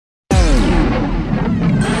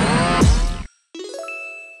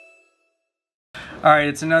All right,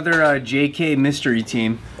 it's another JK mystery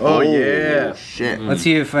team. Oh yeah. Shit. Let's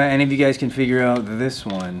see if any of you guys can figure out this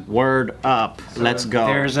one. Word up. Let's go.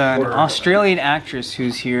 There's an Australian actress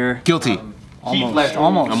who's here. Guilty. Almost.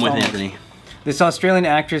 I'm with Anthony. This Australian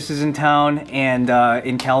actress is in town and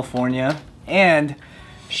in California, and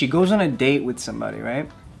she goes on a date with somebody, right?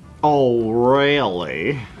 Oh,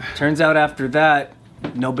 really? Turns out after that,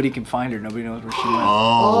 nobody can find her. Nobody knows where she went.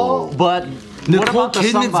 Oh. But what about the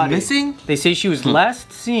somebody? missing? They say she was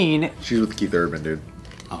last seen She's with Keith Urban, dude.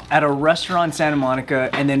 at a restaurant in Santa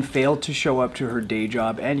Monica and then failed to show up to her day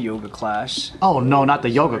job and yoga class. Oh no, not the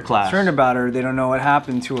yoga class. Concerned about her, they don't know what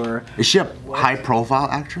happened to her. Is she a high-profile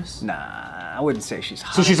actress? Nah, I wouldn't say she's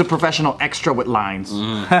hot. So she's a professional extra with lines.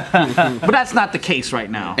 But that's not the case right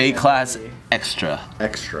now. A-class extra.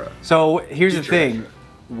 Extra. So here's the thing.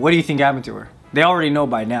 What do you think happened to her? They already know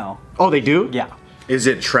by now. Oh, they do? Yeah, Is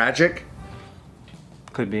it tragic?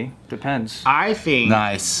 could be. Depends. I think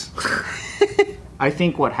Nice. I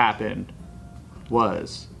think what happened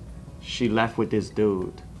was she left with this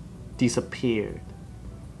dude, disappeared.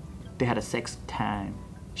 They had a sex time.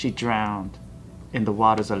 She drowned in the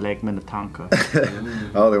waters of Lake Minnetonka.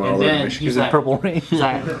 Oh, they want to live in then Michigan. She's in Purple Rain. He's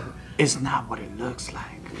like, it's not what it looks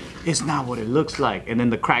like. It's not what it looks like. And then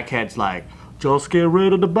the crackhead's like, just get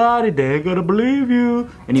rid of the body, they ain't gonna believe you.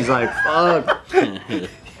 And he's like, fuck.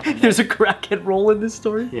 There's a crackhead role in this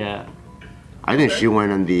story. Yeah. I think she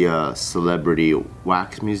went in the celebrity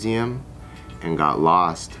wax museum and got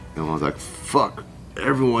lost and was like, fuck,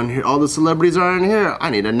 everyone here, all the celebrities are in here. I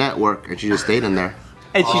need a network. And she just stayed in there.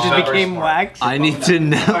 And she just became wax. I need to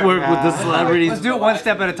network with the celebrities. Let's do it one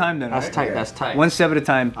step at a time then. That's Right? tight, that's tight. One step at a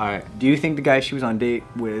time. All right. Do you think the guy she was on date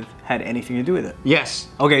with had anything to do with it? Yes.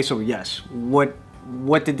 Okay, so yes. What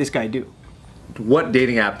did this guy do? What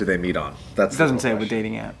dating app did they meet on? That's It doesn't say what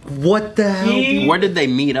dating app. What the hell? Where did they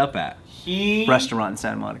meet up at? Restaurant in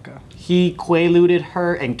Santa Monica. He quaaluded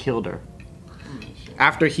her and killed her.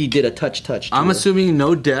 After he did a touch to I'm her. assuming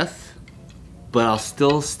no death, but I'll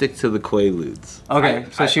still stick to the Quaaludes. Okay,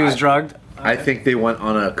 so she was drugged. I think they went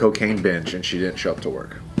on a cocaine binge and she didn't show up to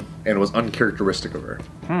work. And it was uncharacteristic of her.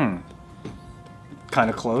 Kind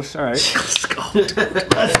of close. All right.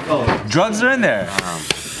 Drugs are in there.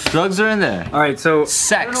 Drugs are in there. All right. So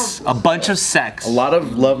Sex. A bunch of sex. A lot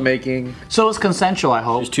of lovemaking. So it's consensual, I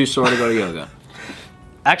hope. Too sore to go to yoga.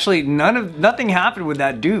 actually, nothing happened with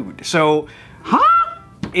that dude. So,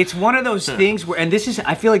 it's one of those things where, and this is,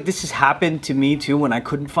 I feel like this has happened to me too when I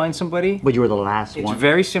couldn't find somebody. But you were the last It's one.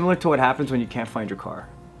 very similar to what happens when you can't find your car.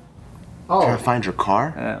 Trying to find your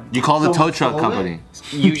car? You call the tow truck company.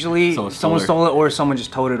 Usually, Someone someone stole stole it or someone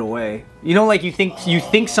just towed it away. You know, like you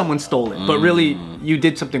think someone stole it, but really you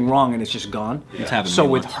did something wrong and it's just gone. It's happened to So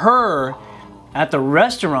me with once. her at the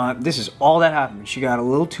restaurant, this is all that happened. She got a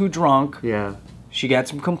little too drunk. Yeah. She got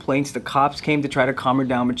some complaints. The cops came to try to calm her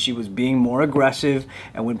down, but she was being more aggressive.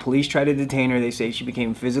 And when police tried to detain her, they say she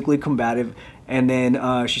became physically combative. And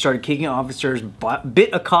then she started kicking officers, bit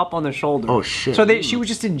a cop on the shoulder. Oh, shit. So she was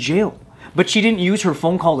just in jail. But she didn't use her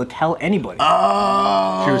phone call to tell anybody.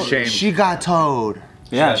 Oh, She was shamed. She got towed.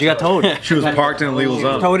 Yeah, she got towed. She was parked in a legal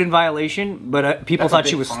zone. Towed in violation, but people thought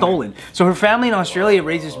she was stolen. So her family in Australia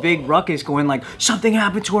raised this big ruckus going like, something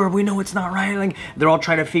happened to her, we know it's not right. Like, they're all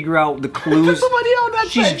trying to figure out the clues.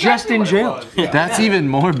 She's just in jail. That's even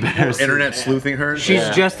more embarrassing. Internet sleuthing her. She's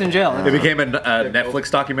just in jail. It became a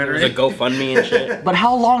Netflix documentary. There's a GoFundMe and shit. But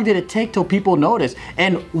how long did it take till people noticed?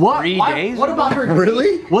 And what? 3 days? What about her?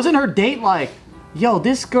 Really? Wasn't her date like, yo,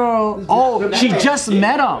 this girl? Oh, she just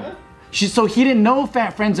met him. So he didn't know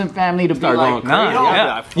friends and family to be like, Nah,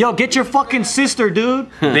 yeah. yo, get your fucking sister, dude.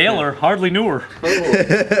 Baylor hardly knew her.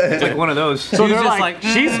 It's like one of those. So He was they're just like,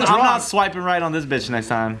 she's. drunk. I'm not swiping right on this bitch next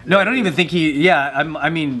time. No, I don't even think he. Yeah, I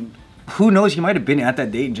mean, who knows? He might have been at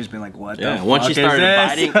that date and just been like, "What the fuck Once she is started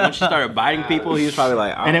this?" biting, people, he was probably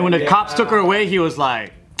like, And then when the cops took her away, he was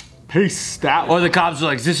like, peace out. or the cops were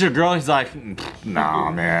like, "Is this your girl?" He's like,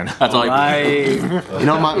 "Nah, man." That's all. Right. You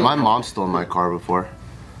know, my mom stole my car before.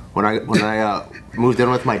 When I moved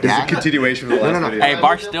in with my It's a dad. continuation of the last No. video. Hey,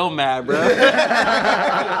 Bart's still mad, bro. When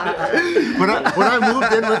I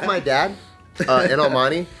moved in with my dad in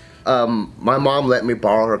Almani, my mom let me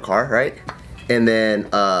borrow her car, right? And then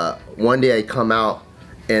one day I come out,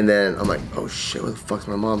 and then I'm like, oh shit, what the fuck's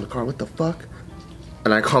my mom's car? What the fuck?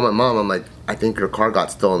 And I call my mom, I'm like, I think your car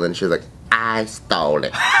got stolen. And she's like, I stole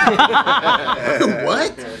it.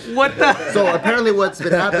 What? What the? So apparently what's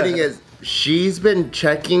been happening is she's been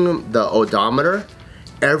checking the odometer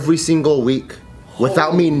every single week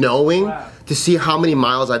without me knowing to see how many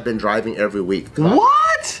miles I've been driving every week.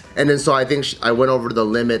 What? And then so I think I went over to the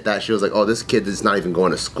limit that she was like, oh, this kid is not even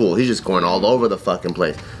going to school. He's just going all over the fucking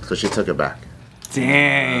place. So she took it back.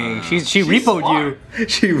 Dang, she repoed you.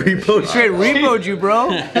 She repoed. Straight repoed you, bro.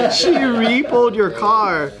 She repoed your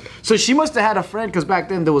car. So she must have had a friend, because back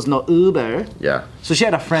then there was no Uber. Yeah. So she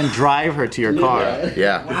had a friend drive her to your car.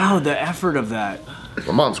 Yeah. Wow, the effort of that.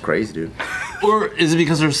 My mom's crazy, dude. Or is it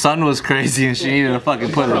because her son was crazy and she needed to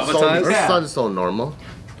fucking put her? Her son's so normal.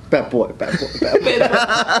 Bad boy, bad boy,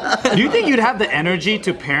 bad boy. Do you think you'd have the energy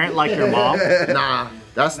to parent like your mom? Nah,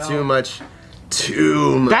 that's too much.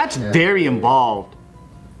 Too much. That's very involved.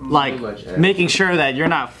 Like, making sure that you're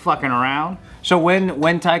not fucking around. So when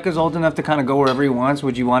Taika's old enough to kind of go wherever he wants,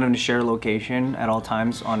 would you want him to share location at all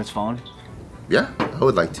times on his phone? Yeah, I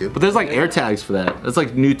would like to. But there's like air tags for that. That's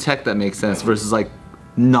like new tech that makes sense versus like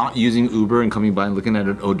not using Uber and coming by and looking at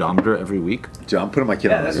an odometer every week. Dude, I'm putting my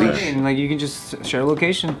kid on That's a what I leash. mean. Like you can just share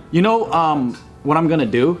location. You know, what I'm gonna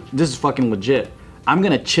do? This is fucking legit. I'm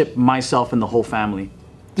gonna chip myself and the whole family.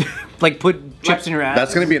 Like put chips in your ass.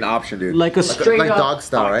 That's gonna be an option, dude. Like a straight Like up, dog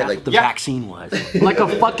style, right? Like The vaccine was. like a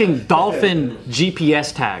fucking dolphin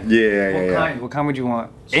GPS tag. Yeah. What kind would you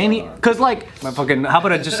want? Any, cause like My fucking. How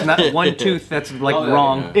about just not one tooth that's like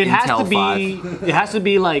wrong? it has to Intel be, it has to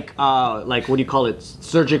be like what do you call it?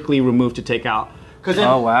 Surgically removed to take out. Cause then,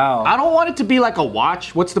 Oh wow. I don't want it to be like a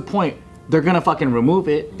watch. What's the point? They're gonna fucking remove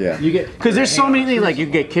it. Yeah. You get, cause there's so many things, like you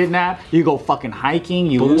get kidnapped, you go fucking hiking,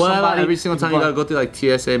 you But lose what about somebody. every single time you gotta go through like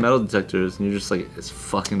TSA metal detectors and you're just like, it's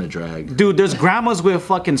fucking a drag. Dude, there's grandmas with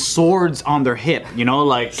fucking swords on their hip, you know,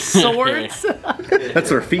 like Swords. That's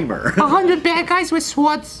their femur. 100 bad guys with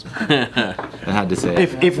swords. I had to say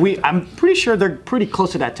it. If we, I'm pretty sure they're pretty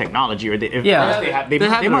close to that technology, or Yeah. they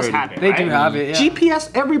have it must already. have it. They right? do have it. Yeah.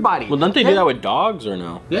 GPS everybody. Well, don't they do that with dogs or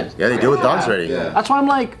no? yeah, they do with dogs already. That's why I'm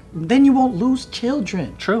like, then you won't lose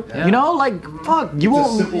children. True. Yeah. You know, like fuck, you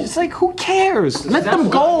won't. It's like, who cares? Let them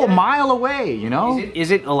go a mile away. You know.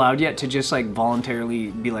 Is it allowed yet to just like voluntarily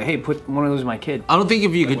be like, hey, put one of those in my kid? I don't think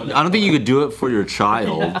you could do it for your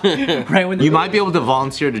child. Right when You might be able to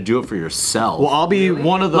volunteer to do it for yourself. Well, I'll be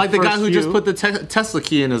one of the like the guy first who just few. put the Tesla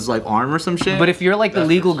key in his like arm or some shit. But if you're like the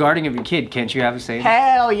legal guardian of your kid, can't you have a say?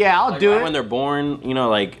 Hell yeah, I'll do Right when it. they're born, you know,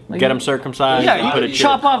 like get them circumcised. and Yeah, put you a can chip.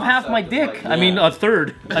 chop off half my dick. I mean, a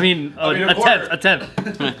third. I mean, a tenth. A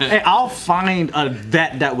tenth. Hey, I'll find a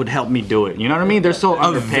vet that would help me do it. You know what I mean? They're so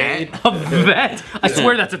underpaid. A vet. I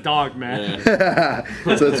swear that's a dog, man.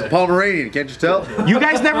 So it's Pomeranian, can't you tell? You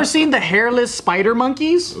guys never seen the hairless spider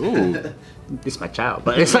monkeys? Ooh. It's my child,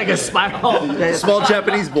 but it's like a spider. Small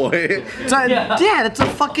Japanese boy. Yeah, it's a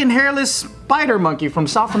fucking hairless spider monkey from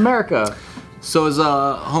South America. So is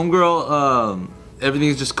homegirl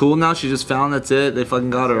everything's just cool now? She just found that's it. They fucking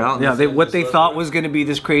got her out. Yeah, what they thought was gonna be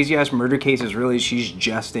this crazy ass murder case is really she's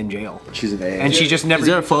just in jail, She's an A. and she just never. Is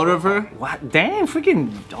there a photo of her? What? Damn,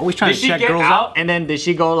 freaking always trying Did to she check get girls out? out. And then did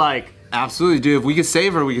she go like? Absolutely, dude. If we could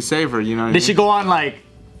save her, we could save her. You know. What I Did she mean? go on like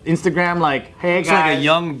Instagram like, hey It's guys? like a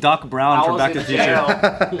young Doc Brown from Back to the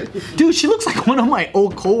Future. Dude, she looks like one of my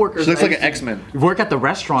old coworkers. She looks like an X-Men. Work at the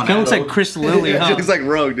restaurant. She looks like Chris Lilly, She huh? looks like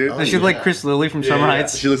Rogue, dude. She looks like Chris Lilly from Summer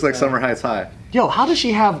Heights. She looks like Summer Heights High. Yo, how does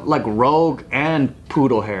she have like rogue and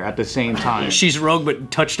poodle hair at the same time? She's rogue, but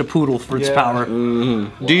touched a poodle for its power.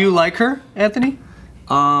 Do you like her, Anthony?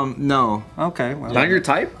 No. Okay. Well, Not your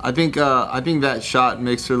type? I think that shot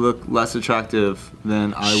makes her look less attractive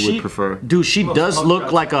than I would prefer. Dude, she does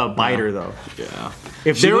look like a biter though. Yeah.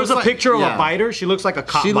 If She there was looks a like- picture of yeah. a biter, she looks like a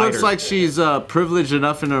cop She biter. looks like she's privileged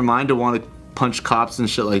enough in her mind to want to punch cops and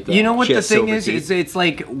shit like that. you know what She the has thing silver is? teeth. It's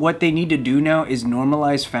like what they need to do now is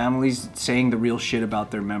normalize families saying the real shit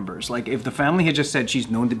about their members. Like if the family had just said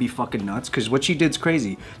she's known to be fucking nuts, because what she did's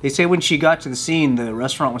crazy. They say when she got to the scene, the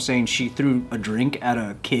restaurant was saying she threw a drink at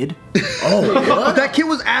a kid. Oh, that kid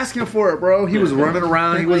was asking for it, bro. He was running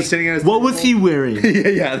around. He was sitting at his. What was he wearing?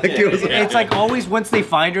 Yeah, that kid was. It's like always once they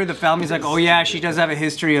find her, the family's like, oh yeah, she does have a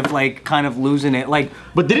history of like kind of losing it. Like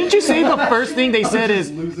But didn't you say the first thing they said is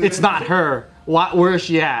it's not her? Where is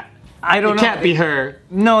she at? I don't It know. can't be her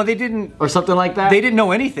No, they didn't. or something like that. They didn't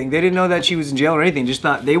know anything. They didn't know that she was in jail or anything. Just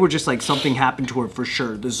thought they were just like something happened to her for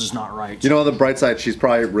sure. This is not right. You know, on the bright side, she's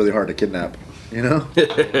probably really hard to kidnap. You know?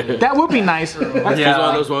 That would be nice. She's one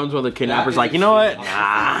of those ones where the kidnapper's like, you know what?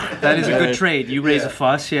 Nah. That is a good trade. You raise a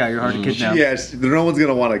fuss, yeah, you're hard to kidnap. Yes, no one's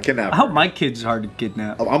gonna want to kidnap I her. hope my kid's hard to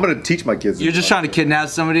kidnap. I'm gonna teach my kids. You're just trying to kidnap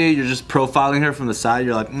somebody. You're just profiling her from the side.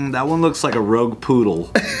 You're like, that one looks like a rogue poodle.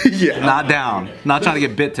 Yeah. Not down. Not trying to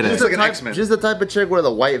get bit today. It's like an X-Men. She's the type of chick where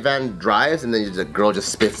the white van drives and then the girl just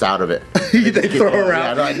spits out of it. They throw her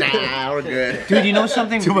Yeah, out. they're like, nah, we're good. Dude, you know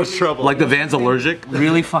something Too much trouble. Like the van's allergic.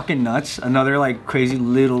 really fucking nuts? Another like crazy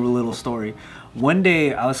little story. one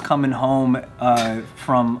day I was coming home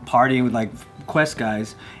from partying with like Quest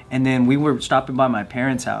guys, and then we were stopping by my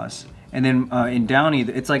parents' house. And then in Downey,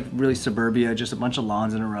 it's like really suburbia, just a bunch of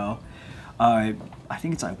lawns in a row. I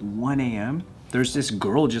think it's like 1 a.m. There's this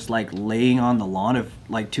girl just like laying on the lawn of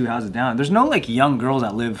like 2 houses down. There's no like young girls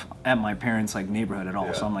that live at my parents' like neighborhood at all.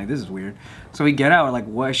 Yeah. So I'm like, this is weird. So we get out, we're like,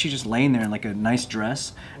 why is she just laying there in like a nice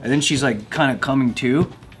dress? And then she's like kind of coming to.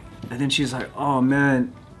 And then she's like, oh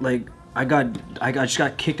man, like I just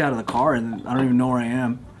got kicked out of the car and I don't even know where I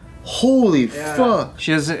am. Holy fuck.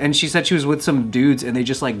 She said she was with some dudes and they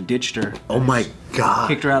just like ditched her. Oh my god.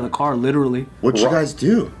 Kicked her out of the car, literally. What'd you guys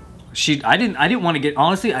do? I didn't want to get,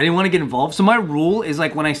 honestly, I didn't want to get involved. So my rule is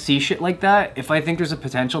like when I see shit like that, if I think there's a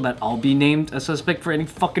potential that I'll be named a suspect for any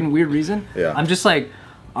fucking weird reason, I'm just like,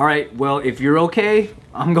 all right, well, if you're okay,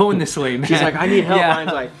 I'm going this way, man. She's like, I need help. Yeah.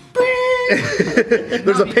 Ryan's like,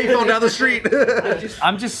 there's a payphone down the street.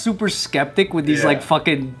 I'm just super skeptic with these like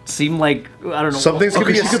fucking seem like, I don't know. Some things could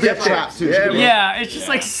be a trap too. Yeah, it's just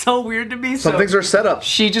like so weird to me. Some things are set up.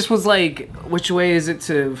 She just was like, which way is it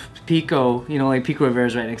to Pico? You know, like Pico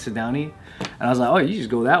Rivera's right next to Downey. And I was like, oh, you just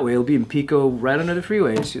go that way. It'll be in Pico right under the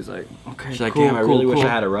freeway. She was like, okay, she's like, damn, I really wish I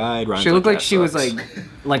had a ride. Ryan's she looked like she sucks. was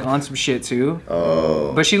like on some shit too.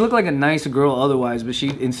 Oh. But she looked like a nice girl otherwise, but she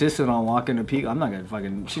insisted on walking to Pico. I'm not gonna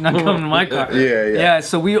fucking, she's not coming to my car. Yeah,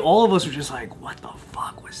 so all of us were just like, what the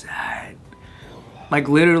fuck was that? Like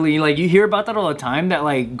literally, like you hear about that all the time, that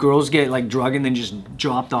like girls get like drugged and then just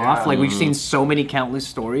dropped off. Like we've seen so many countless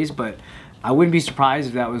stories, but I wouldn't be surprised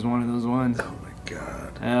if that was one of those ones. Oh my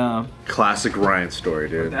god. Yeah. Classic Ryan story,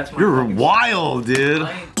 dude. You're wild, dude.